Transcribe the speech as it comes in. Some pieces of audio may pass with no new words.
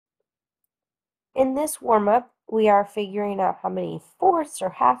In this warm-up, we are figuring out how many fourths or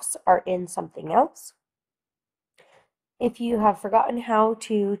halves are in something else. If you have forgotten how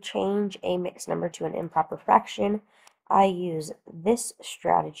to change a mixed number to an improper fraction, I use this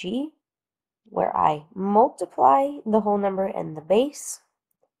strategy where I multiply the whole number and the base.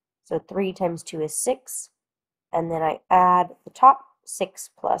 So 3 times 2 is 6, and then I add the top. 6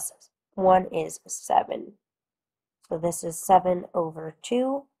 plus 1 is 7. So this is 7 over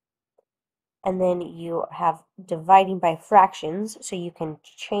 2. And then you have dividing by fractions, so you can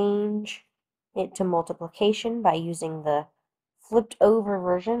change it to multiplication by using the flipped over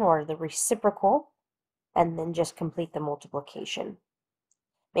version or the reciprocal, and then just complete the multiplication.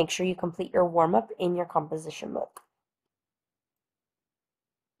 Make sure you complete your warm-up in your composition book.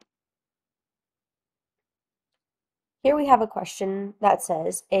 Here we have a question that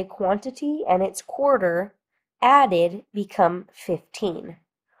says, a quantity and its quarter added become 15.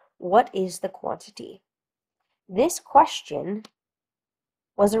 What is the quantity? This question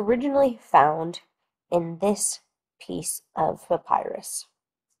was originally found in this piece of papyrus.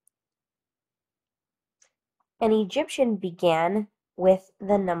 An Egyptian began with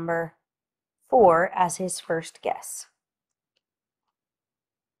the number 4 as his first guess.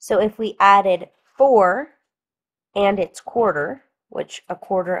 So if we added 4 and its quarter, which a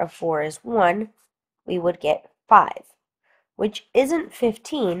quarter of 4 is 1, we would get 5, which isn't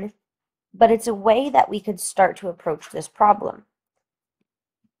 15, but it's a way that we could start to approach this problem.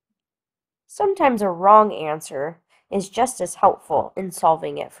 Sometimes a wrong answer is just as helpful in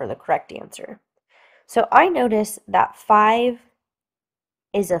solving it for the correct answer. So I notice that 5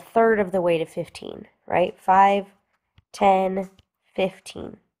 is a third of the way to 15, right? 5, 10,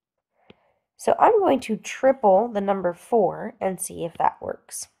 15. So I'm going to triple the number 4 and see if that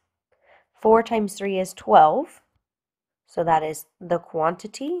works. 4 times 3 is 12, so that is the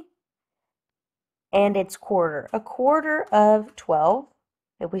quantity, and its quarter. A quarter of 12,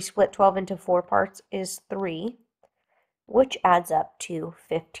 if we split 12 into 4 parts, is 3, which adds up to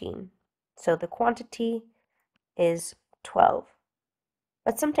 15. So the quantity is 12.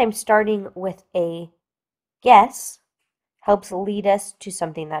 But sometimes starting with a guess helps lead us to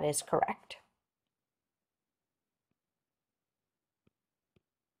something that is correct.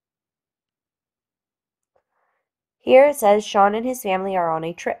 Here it says Sean and his family are on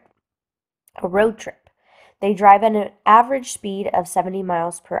a road trip. They drive at an average speed of 70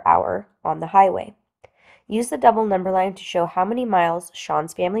 miles per hour on the highway. Use the double number line to show how many miles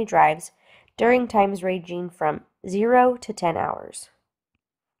Sean's family drives during times ranging from 0 to 10 hours.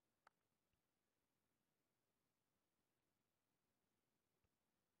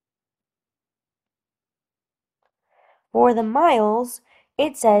 For the miles,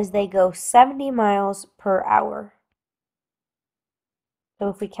 it says they go 70 miles per hour. So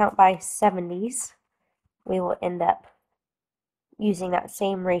if we count by 70s, we will end up using that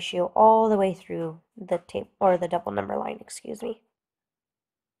same ratio all the way through the table, or the double number line, excuse me.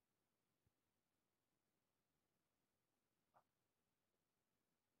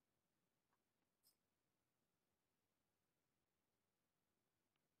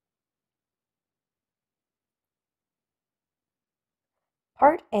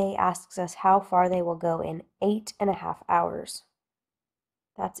 Part A asks us how far they will go in 8.5 hours.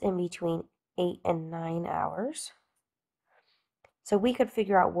 That's in between 8 and 9 hours. So we could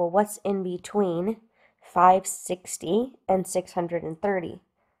figure out, well, what's in between 560 and 630?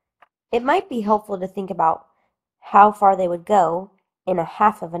 It might be helpful to think about how far they would go in a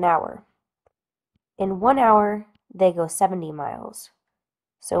half of an hour. In 1 hour, they go 70 miles.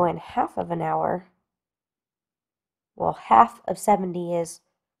 So in half of an hour, well, half of 70 is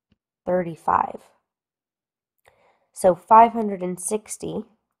 35. So 560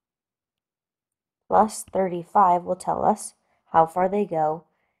 plus 35 will tell us how far they go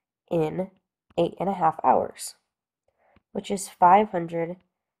in 8.5 hours, which is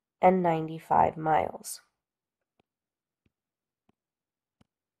 595 miles.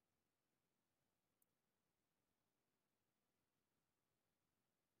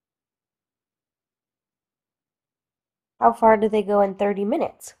 How far do they go in 30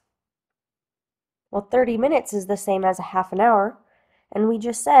 minutes? Well, 30 minutes is the same as a half an hour, and we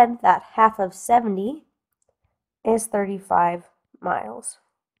just said that half of 70 is 35 miles.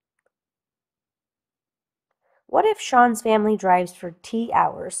 What if Sean's family drives for T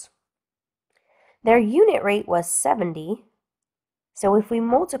hours? Their unit rate was 70, so if we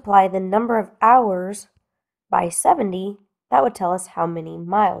multiply the number of hours by 70, that would tell us how many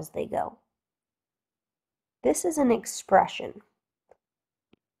miles they go. This is an expression.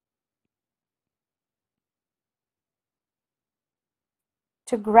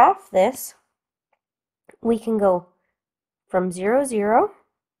 To graph this, we can go from 0, 0,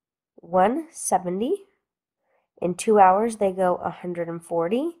 1, 70. In 2 hours, they go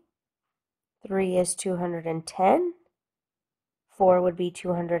 140. 3 is 210. 4 would be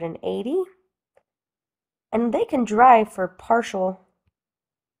 280. And they can drive for partial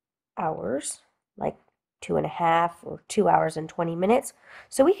hours, like 2.5 or 2 hours and 20 minutes.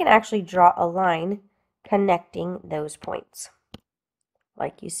 So we can actually draw a line connecting those points,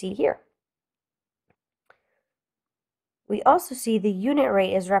 like you see here. We also see the unit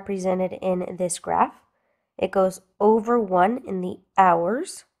rate is represented in this graph. It goes over 1 in the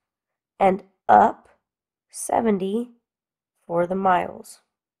hours and up 70 for the miles.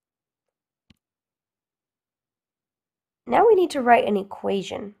 Now we need to write an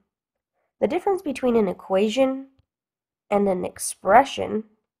equation. The difference between an equation and an expression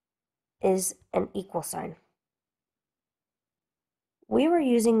is an equal sign. We were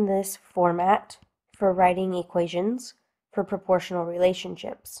using this format for writing equations for proportional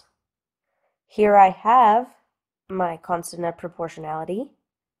relationships. Here I have my constant of proportionality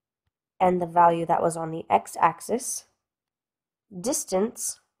and the value that was on the x-axis.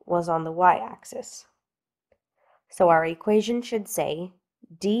 Distance was on the y-axis. So our equation should say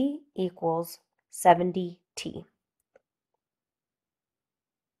d equals 70t.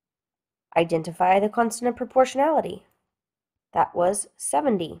 Identify the constant of proportionality. That was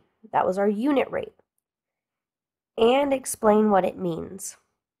 70. That was our unit rate. And explain what it means.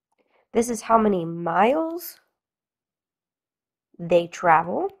 This is how many miles they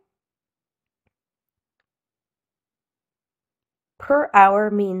travel. Per hour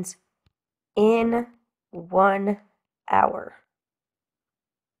means in 1 hour.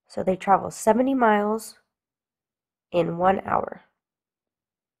 So they travel 70 miles in 1 hour.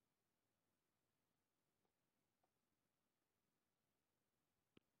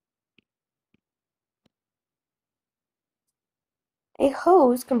 A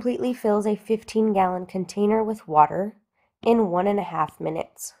hose completely fills a 15-gallon container with water in 1.5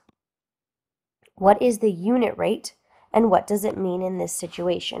 minutes. What is the unit rate and what does it mean in this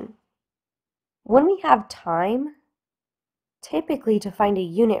situation? When we have time, typically to find a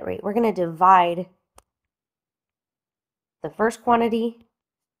unit rate, we're going to divide the first quantity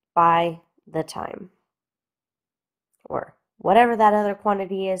by the time, or whatever that other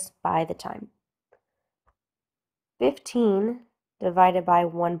quantity is by the time. 15 divided by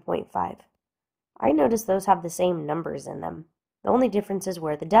 1.5. I notice those have the same numbers in them. The only difference is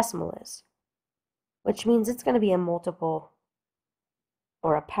where the decimal is, which means it's going to be a multiple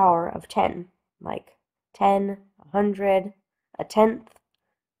or a power of 10, like 10, 100, a tenth.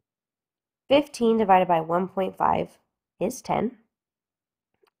 15 divided by 1.5 is 10,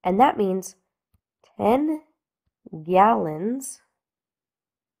 and that means 10 gallons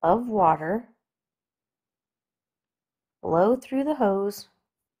of water flow through the hose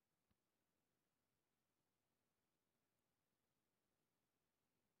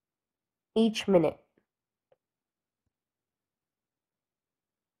each minute,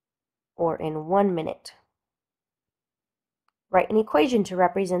 or in 1 minute. Write an equation to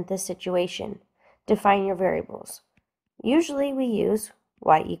represent this situation. Define your variables. Usually we use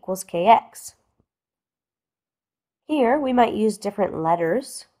y equals kx. Here we might use different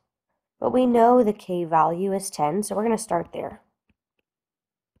letters, but we know the k value is 10, so we're going to start there.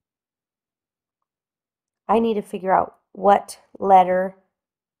 I need to figure out what letter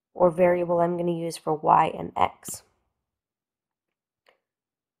or variable I'm going to use for y and x.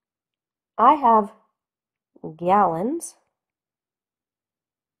 I have gallons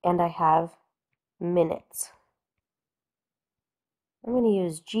and I have minutes. I'm going to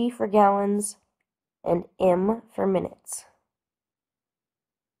use G for gallons and M for minutes.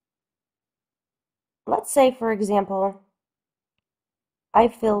 Let's say, for example, I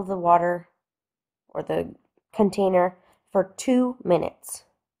fill the water or the container for 2 minutes.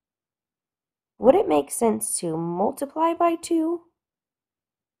 Would it make sense to multiply by 2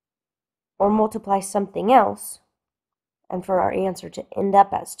 or multiply something else and for our answer to end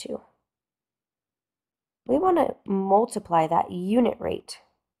up as 2? We want to multiply that unit rate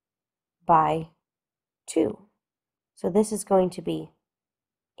by 2. So this is going to be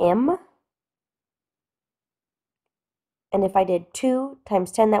M. And if I did 2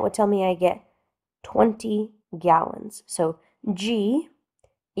 times 10, that would tell me I get 20 gallons. So G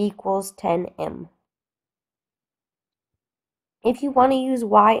equals 10M. If you want to use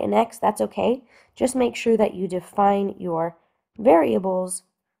y and x, that's okay. Just make sure that you define your variables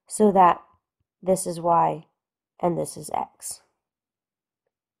so that this is y and this is x.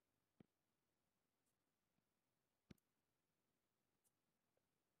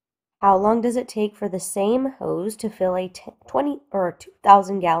 How long does it take for the same hose to fill a 20 or a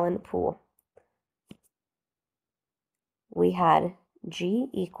 2,000-gallon pool? We had G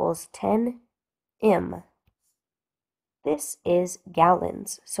equals 10M. This is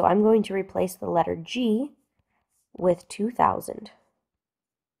gallons, so I'm going to replace the letter G with 2,000.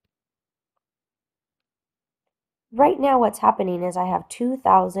 Right now what's happening is I have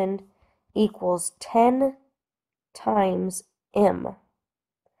 2,000 equals 10 times M.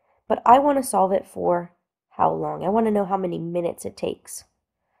 But I want to solve it for how long. I want to know how many minutes it takes.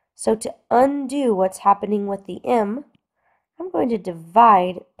 So to undo what's happening with the M, I'm going to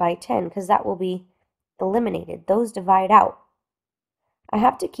divide by 10 because that will be eliminated. Those divide out. I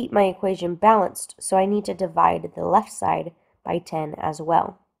have to keep my equation balanced, so I need to divide the left side by 10 as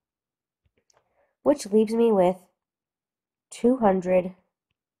well. Which leaves me with 200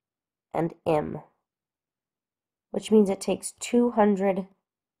 and M, which means it takes 200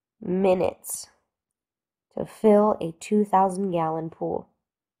 minutes to fill a 2,000-gallon pool.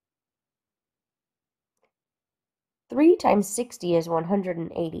 3 times 60 is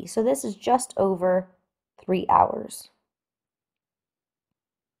 180, so this is just over 3 hours.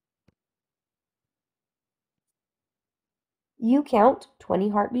 You count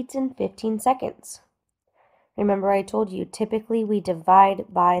 20 heartbeats in 15 seconds. Remember I told you typically we divide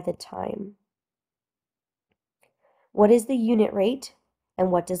by the time. What is the unit rate and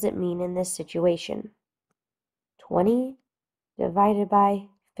what does it mean in this situation? 20 divided by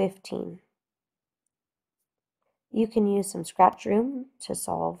 15. You can use some scratch room to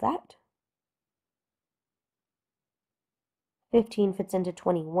solve that. 15 fits into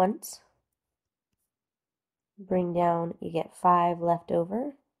 20 once. Bring down, you get 5 left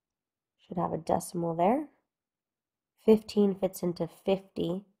over. Should have a decimal there. 15 fits into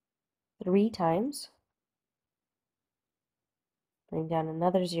 50 3 times. Bring down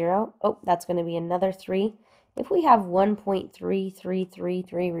another 0. Oh, that's going to be another 3. If we have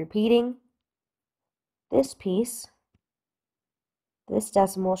 1.3333 repeating, this piece, this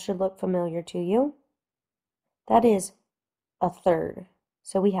decimal should look familiar to you. That is a third.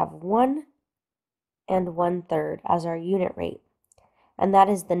 So we have 1 and 1/3 as our unit rate. And that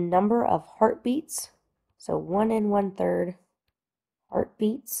is the number of heartbeats. So 1 and 1/3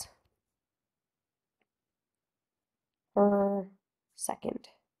 heartbeats per second.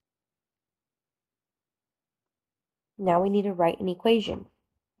 Now we need to write an equation.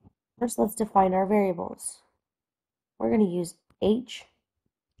 First, let's define our variables. We're going to use H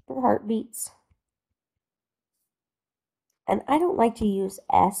for heartbeats. And I don't like to use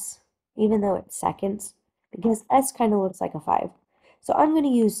S, even though it's seconds, because S kind of looks like a 5. So I'm going to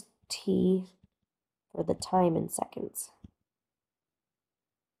use T for the time in seconds.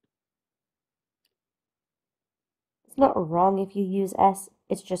 It's not wrong if you use S,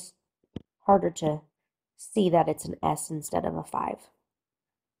 it's just harder to see that it's an S instead of a 5.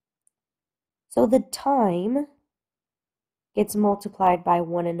 So the time gets multiplied by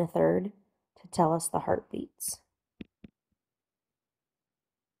 1 1/3 to tell us the heartbeats.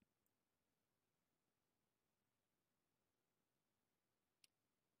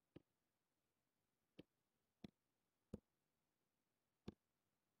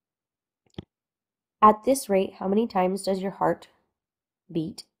 At this rate, how many times does your heart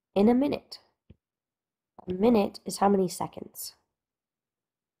beat in a minute? A minute is how many seconds?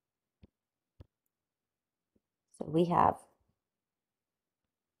 So we have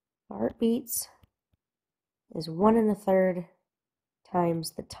heartbeats is 1 1/3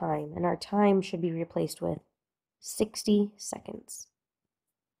 times the time, and our time should be replaced with 60 seconds.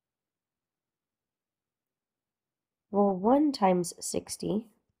 Well, 1 times 60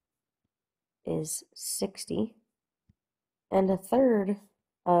 is 60, and 1/3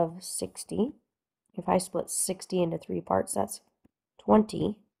 of 60, if I split 60 into 3 parts, that's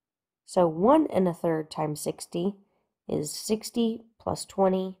 20. So 1 1/3 times 60 is 60 plus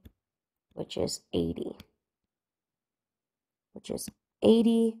 20, which is 80. Which is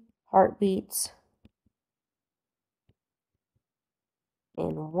 80 heartbeats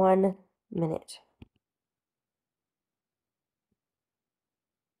in 1 minute.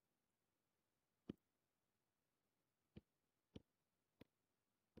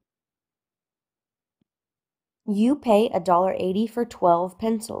 You pay $1.80 for 12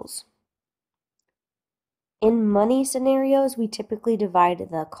 pencils. In money scenarios, we typically divide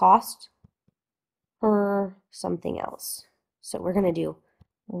the cost per something else. So we're going to do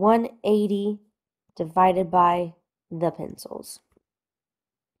 180 divided by the pencils.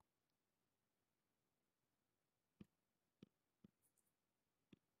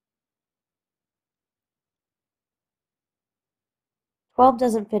 12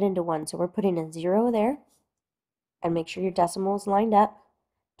 doesn't fit into 1, so we're putting a 0 there. And make sure your decimal is lined up.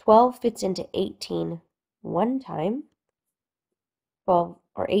 12 fits into 18 one time. 12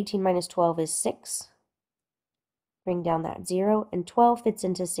 or 18 minus 12 is 6. Bring down that 0, and 12 fits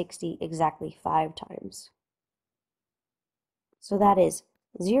into 60 exactly 5 times. So that is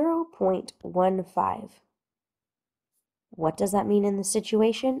 0.15. What does that mean in the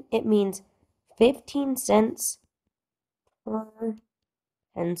situation? It means 15 cents per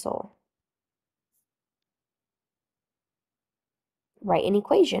pencil. Write an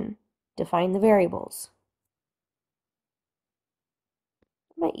equation. Define the variables.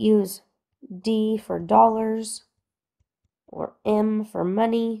 I might use D for dollars, or M for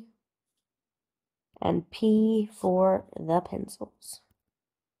money, and P for the pencils.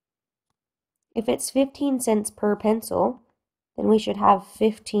 If it's 15 cents per pencil, then we should have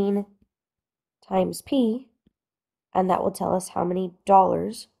 15 times P, and that will tell us how many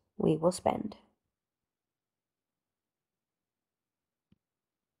dollars we will spend.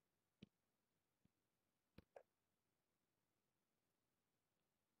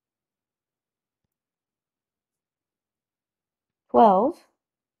 $12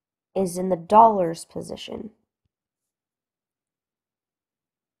 is in the dollars position.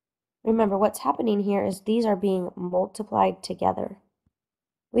 Remember, what's happening here is these are being multiplied together.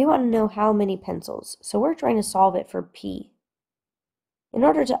 We want to know how many pencils, so we're trying to solve it for P. In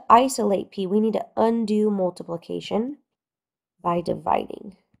order to isolate P, we need to undo multiplication by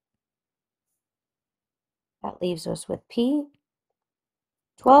dividing. That leaves us with P.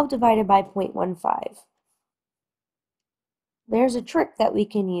 12 divided by 0.15. There's a trick that we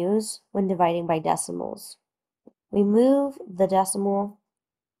can use when dividing by decimals. We move the decimal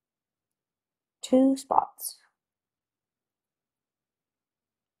 2 spots.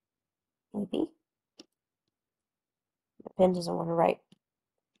 Maybe. My pen doesn't want to write.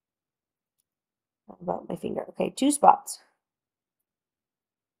 How about my finger? Okay, 2 spots.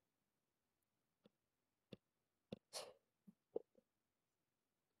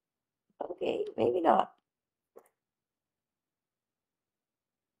 Okay, maybe not.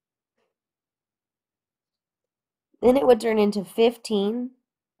 Then it would turn into 15,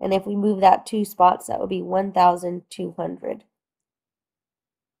 and if we move that 2 spots, that would be 1,200.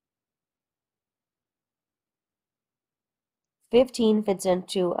 15 fits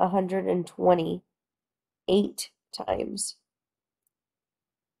into 120 8 times.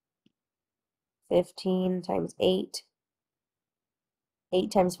 15 times 8.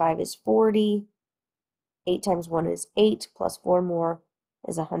 8 times 5 is 40. 8 times 1 is 8, plus 4 more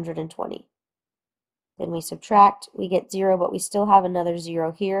is 120. Then we subtract, we get 0, but we still have another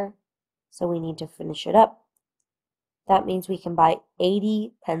 0 here, so we need to finish it up. That means we can buy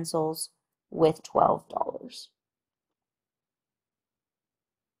 80 pencils with $12.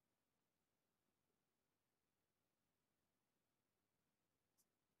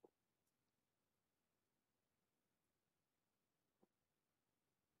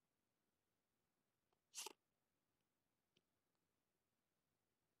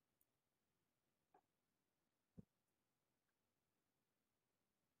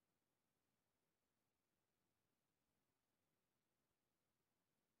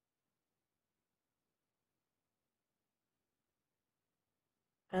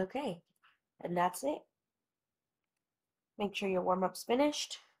 Okay, and that's it. Make sure your warm-up's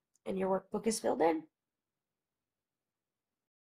finished and your workbook is filled in.